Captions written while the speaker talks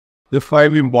The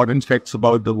 5 important facts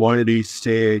about the World AIDS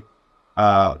Day.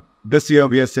 This year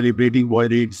we are celebrating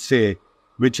World AIDS Day,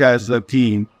 which has the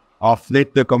theme of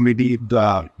let the community,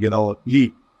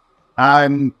 lead.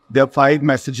 And there are 5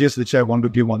 messages which I want to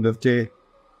give on this day.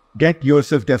 Get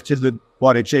yourself tested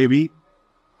for HIV.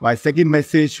 My second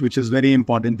message, which is very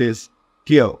important, is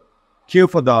care. Care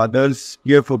for the others,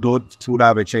 care for those who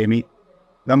have HIV.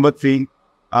 Number 3,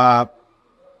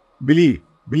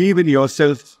 believe in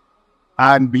yourself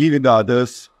and believe in the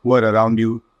others who are around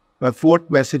you. The 4th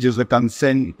message is the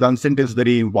consent. Consent is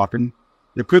very important.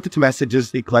 The 5th message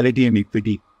is equality and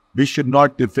equity. We should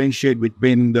not differentiate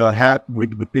between the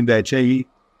HIV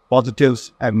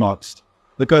positives and nots,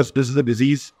 because this is a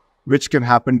disease which can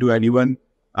happen to anyone.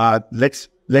 Let's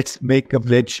make a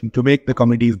pledge to make the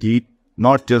communities lead,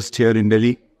 not just here in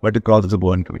Delhi, but across the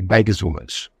world. Thank you so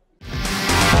much.